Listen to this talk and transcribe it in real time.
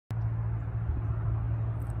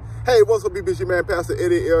Hey, what's up, people? It's your man, Pastor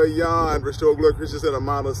Eddie L. Yon, Restore Glory Christians in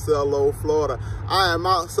Monticello, Florida. I am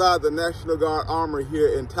outside the National Guard Armory here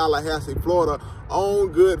in Tallahassee, Florida on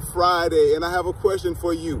Good Friday, and I have a question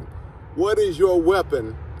for you. What is your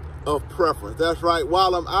weapon of preference? That's right.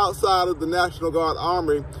 While I'm outside of the National Guard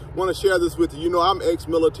Armory, I want to share this with you. You know, I'm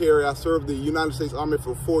ex-military. I served the United States Army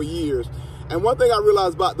for 4 years. And one thing I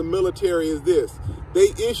realized about the military is this. They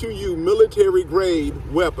issue you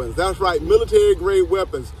military-grade weapons. That's right, military-grade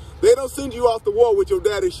weapons. They don't send you off the war with your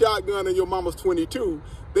daddy's shotgun and your mama's 22.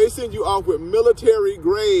 They send you off with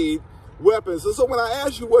military-grade weapons. And so when I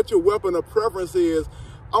ask you what your weapon of preference is,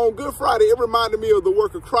 on Good Friday, it reminded me of the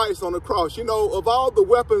work of Christ on the cross. You know, of all the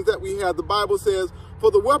weapons that we have, the Bible says,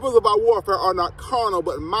 for the weapons of our warfare are not carnal,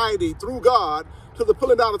 but mighty through God to the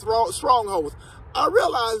pulling down of strongholds. I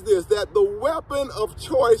realized this, that the weapon of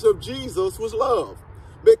choice of Jesus was love.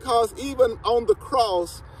 Because even on the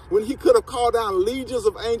cross, when he could have called down legions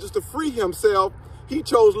of angels to free himself, he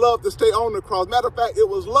chose love to stay on the cross. Matter of fact, it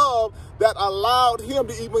was love that allowed him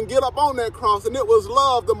to even get up on that cross. And it was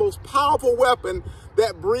love, the most powerful weapon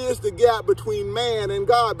that bridged the gap between man and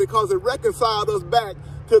God, because it reconciled us back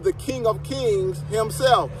to the King of Kings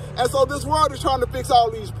himself. And so this world is trying to fix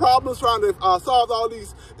all these problems, trying to solve all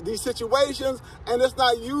these situations, and it's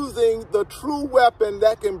not using the true weapon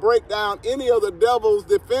that can break down any of the devil's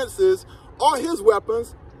defenses or his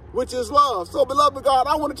weapons, which is love. So, beloved God,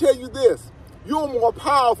 I want to tell you this. You're more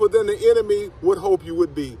powerful than the enemy would hope you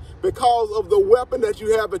would be because of the weapon that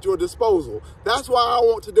you have at your disposal. That's why I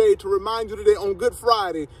want today to remind you today on Good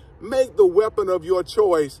Friday, make the weapon of your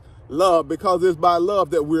choice love, because it's by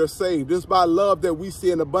love that we're saved. It's by love that we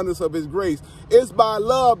see an abundance of his grace. It's by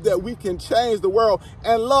love that we can change the world.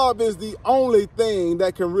 And love is the only thing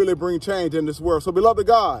that can really bring change in this world. So, beloved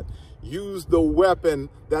God, use the weapon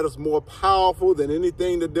that is more powerful than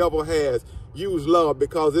anything the devil has. Use love,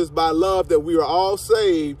 because it's by love that we are all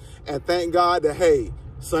saved. And thank God that, hey,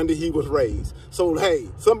 Sunday he was raised. So, hey,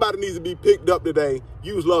 somebody needs to be picked up today.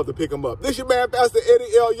 Use love to pick them up. This your man, Pastor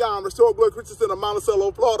Eddie L. Yon, Restore Glory Christians in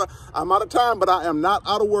Monticello, Florida. I'm out of time, but I am not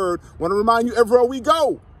out of word. Want to remind you, everywhere we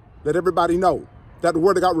go, let everybody know that the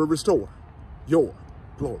word of God will restore your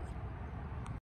glory.